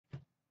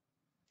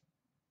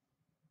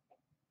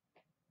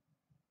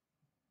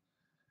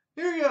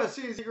Here you go,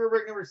 series secret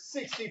break number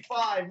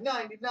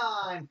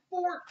 6599,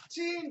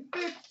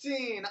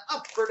 1415,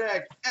 Upper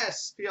Deck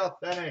SP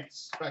Authentic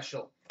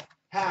Special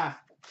half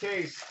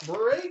case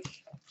break.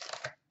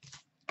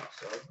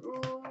 So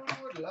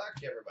good luck,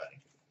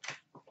 everybody.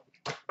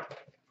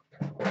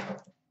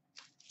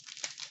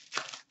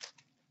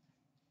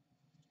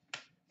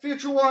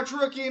 Future Watch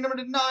rookie number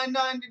to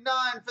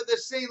 999 for the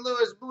St.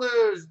 Louis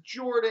Blues,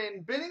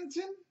 Jordan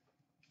Binnington.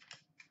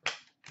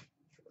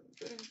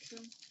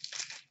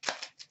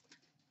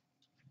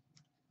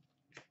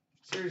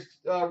 Series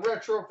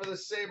retro for the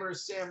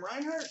Sabres, Sam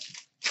Reinhart.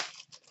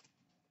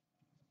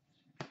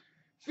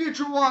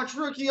 Future Watch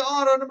rookie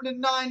auto number to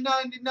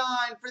 999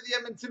 for the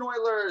Edmonton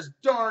Oilers,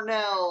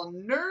 Darnell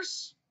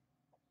Nurse.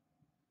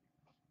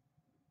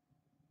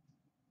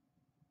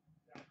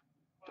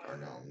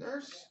 Darnell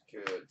Nurse,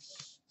 good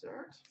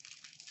start.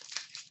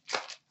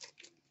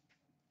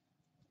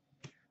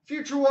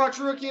 Future Watch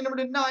rookie number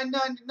to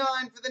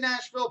 999 for the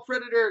Nashville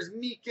Predators,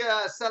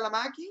 Mika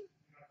Salamaki.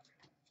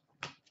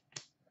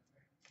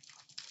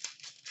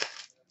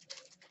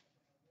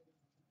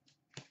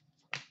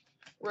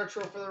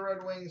 Retro for the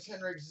Red Wings,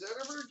 Henrik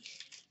Zetterberg.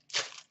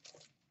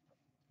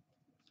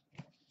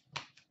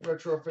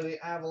 Retro for the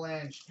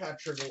Avalanche,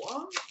 Patrick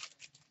Waugh.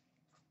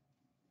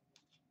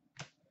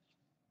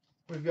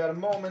 We've got a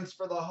Moments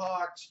for the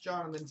Hawks,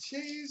 Jonathan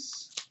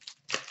Toews.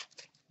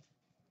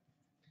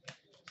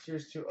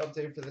 Series 2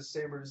 update for the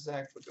Sabres,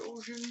 Zach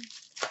Bogosian.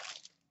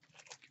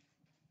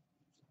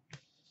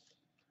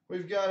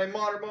 We've got a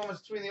Modern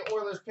Moments between the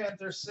Oilers,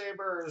 Panthers,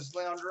 Sabres,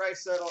 Leon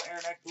Draisaitl,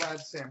 Aaron Ekblad,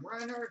 Sam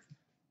Reinhart.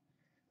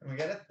 And we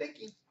got a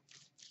thickie.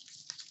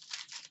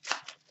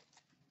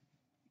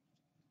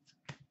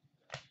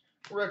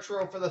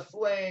 Retro for the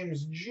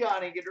Flames,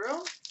 Johnny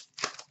Gaudreau.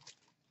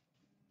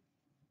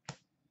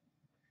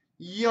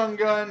 Young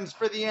Guns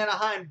for the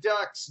Anaheim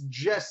Ducks,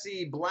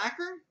 Jesse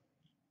Blacker.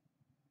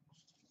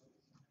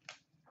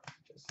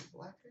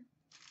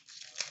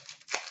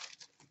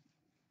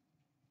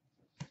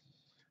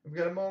 We've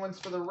got a Moments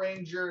for the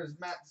Rangers,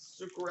 Matt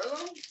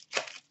Zuccarello.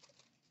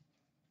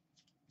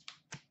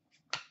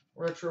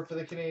 Retro for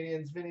the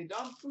Canadians, Vinny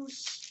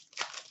Domfus.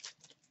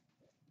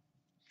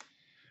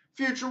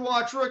 Future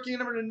Watch rookie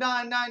number to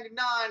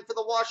 999 for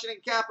the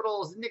Washington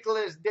Capitals,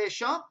 Nicolas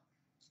Deschamps.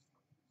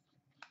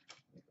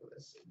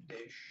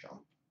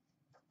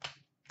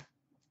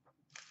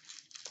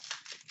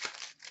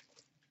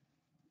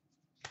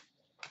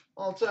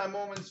 All-time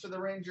Moments for the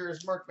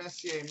Rangers, Mark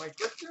Messier, Mike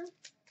Richter.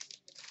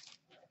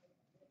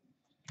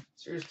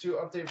 Series 2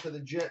 update for the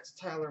Jets,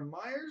 Tyler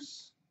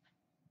Myers.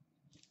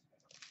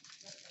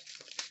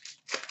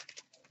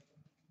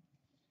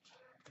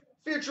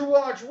 Future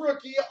Watch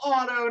rookie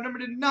auto number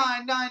to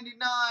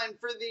 999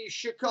 for the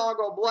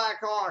Chicago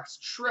Blackhawks,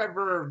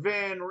 Trevor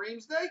Van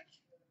Riemsdyk.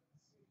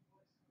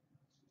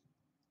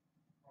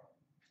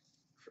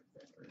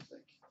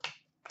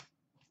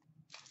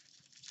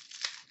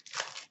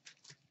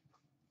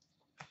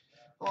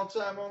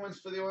 All-time Moments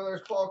for the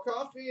Oilers, Paul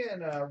Coffey,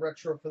 and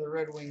retro for the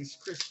Red Wings,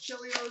 Chris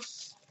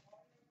Chelios.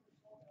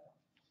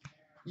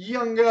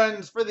 Young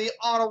Guns for the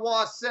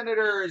Ottawa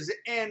Senators,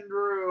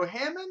 Andrew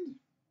Hammond.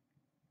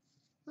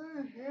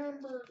 The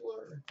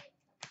Hamburglar.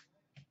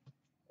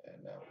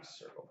 And now we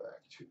circle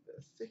back to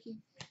the thickie.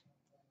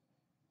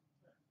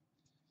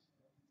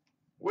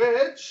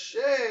 Which,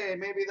 hey,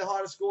 maybe the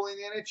hottest goalie in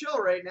the NHL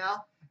right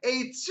now.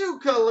 A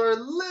two-color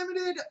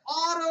limited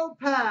auto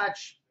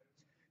patch,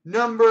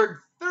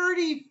 numbered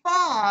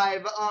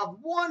 35 of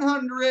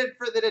 100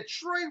 for the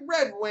Detroit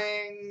Red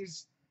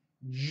Wings,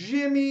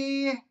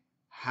 Jimmy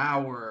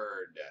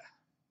Howard.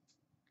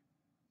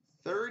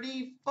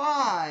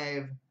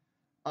 35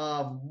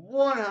 of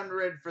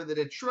 100 for the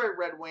Detroit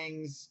Red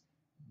Wings,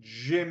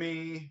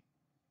 Jimmy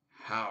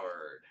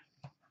Howard.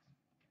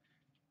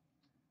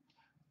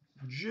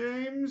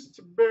 James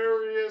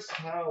Tiberius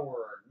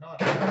Howard.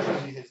 Not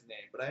actually his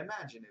name, but I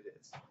imagine it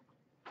is.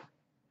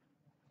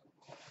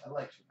 I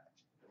like to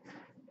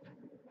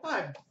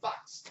imagine.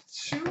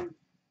 $5.2.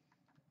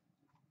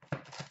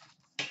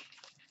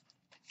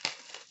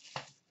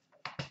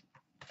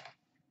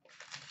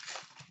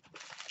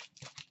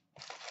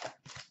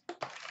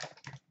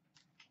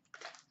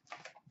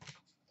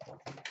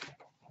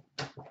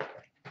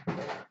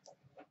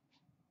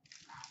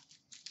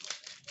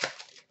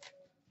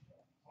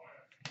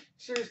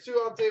 Series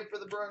 2 update for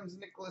the Bruins,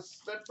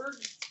 Nicholas Svedberg.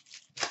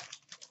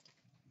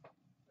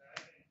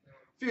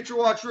 Future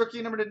Watch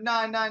rookie number to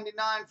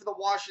 999 for the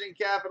Washington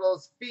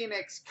Capitals,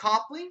 Phoenix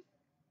Copley.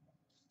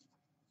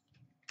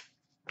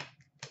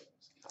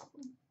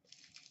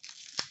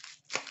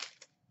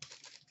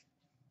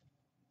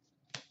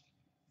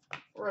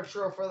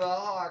 Retro for the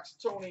Hawks,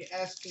 Tony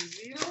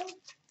Esposito.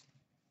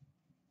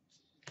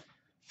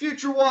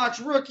 Future Watch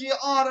rookie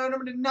auto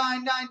number to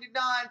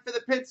 999 for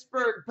the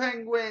Pittsburgh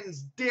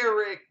Penguins,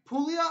 Derek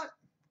Pouliot.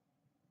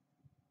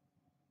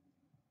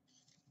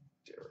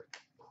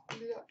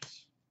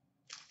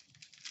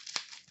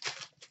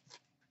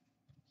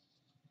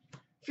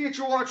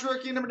 Future Watch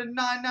rookie number to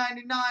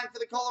 999 for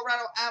the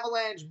Colorado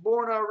Avalanche,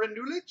 Borna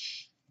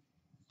Rendulic.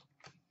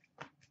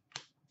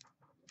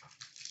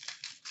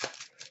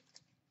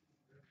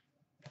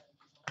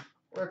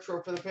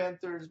 Retro for the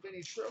Panthers,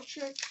 Vinny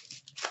Trocheck.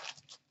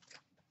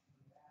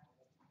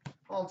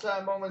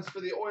 All-time moments for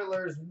the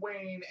Oilers,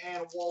 Wayne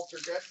and Walter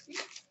Gretzky.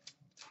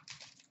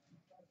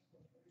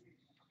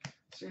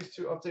 Series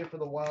 2 update for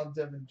the Wild,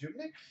 Devin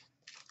Dubnyk.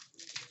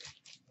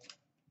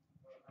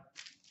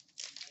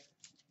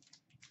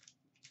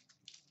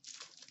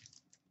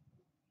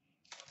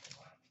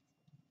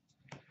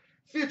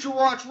 Future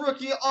Watch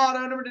rookie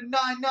auto number to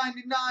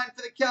 999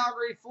 for the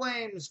Calgary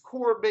Flames,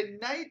 Corbin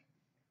Knight.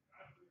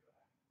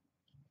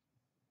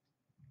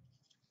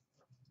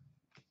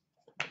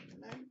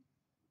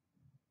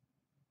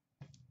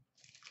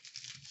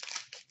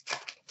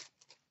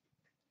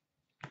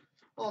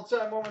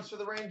 All-time moments for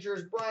the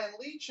Rangers, Brian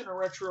Leetch, and a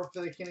retro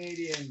for the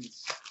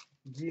Canadians,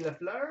 Guy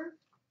Lafleur.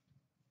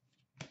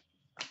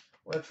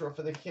 Retro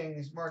for the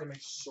Kings, Marty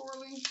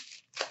McSorley.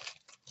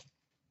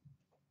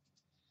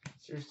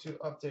 Series 2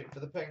 update for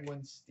the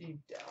Penguins, Steve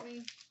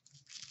Downey.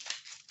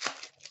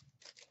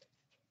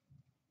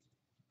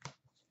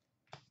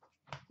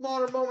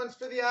 Modern moments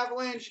for the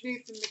Avalanche,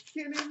 Nathan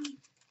McKinnon.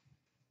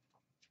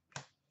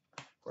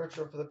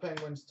 Retro for the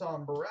Penguins,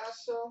 Tom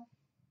Barrasso.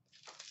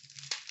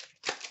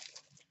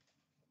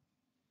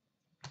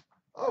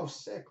 Oh,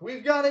 sick.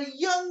 We've got a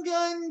Young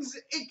Guns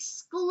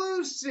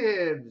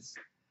exclusives.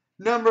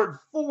 Numbered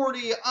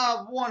 40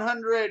 of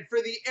 100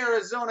 for the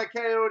Arizona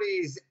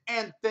Coyotes,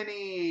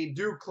 Anthony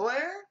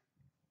Duclair.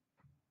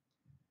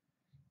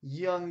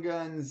 Young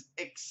Guns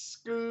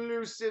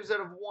exclusives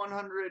out of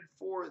 100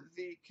 for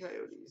the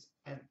Coyotes,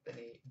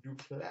 Anthony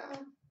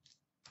Duclair.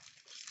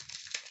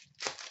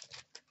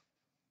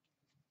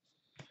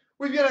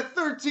 We've got a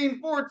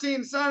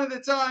 13-14 sign of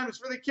the times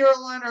for the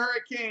Carolina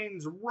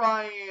Hurricanes,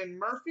 Ryan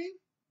Murphy.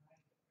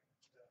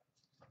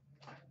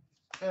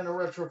 And a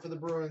retro for the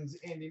Bruins,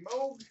 Andy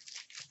Moog.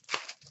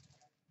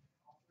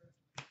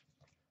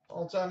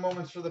 All-time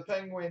moments for the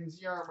Penguins,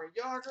 Jaromir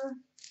Jagr.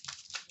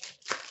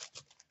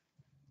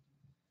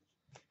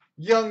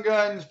 Young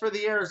Guns for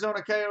the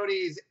Arizona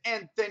Coyotes,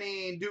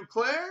 Anthony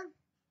Duclair.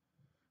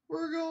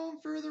 We're going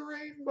for the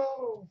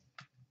rainbow.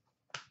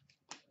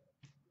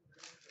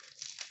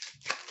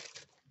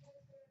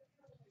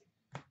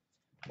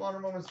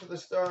 Modern moments for the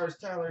Stars,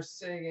 Tyler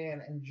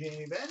Seguin and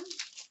Jamie Benn.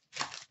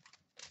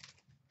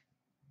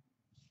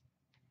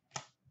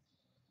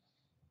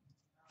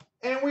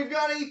 And we've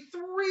got a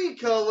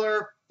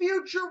 3-color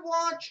Future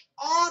Watch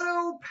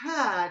auto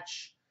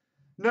patch,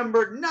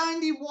 numbered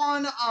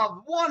 91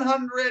 of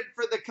 100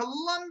 for the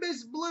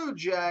Columbus Blue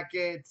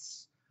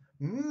Jackets,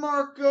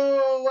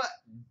 Marco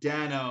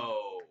Dano.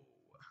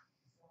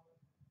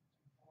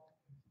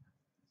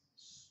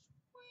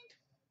 Sweet.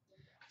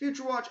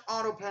 Future Watch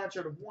auto patch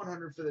out of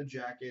 100 for the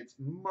Jackets,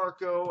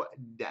 Marco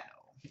Dano.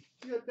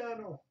 Yeah,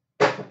 Dano.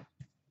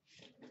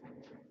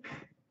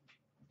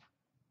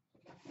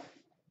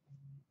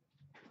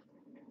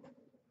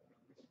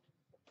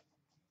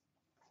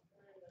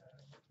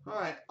 All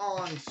right,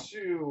 on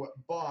to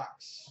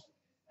box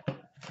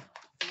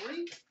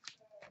 3.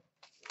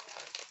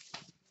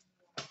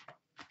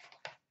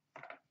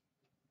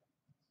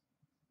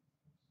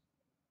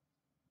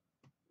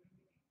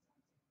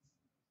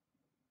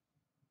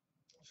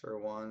 Sorry,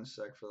 one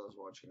sec for those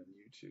watching on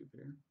YouTube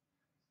here.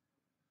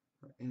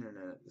 Our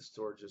internet, the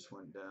store just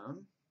went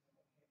down.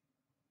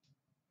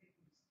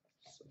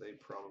 So they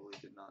probably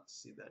did not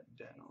see that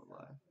Dano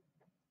live.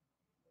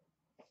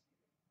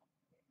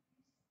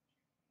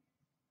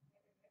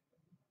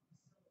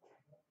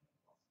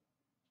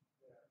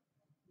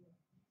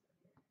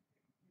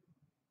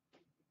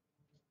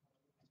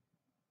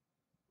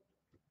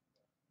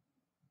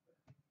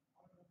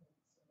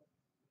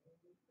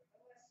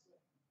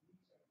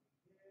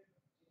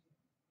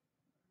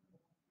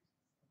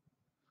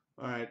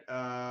 All right,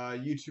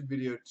 YouTube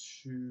video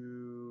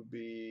to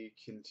be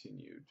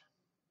continued.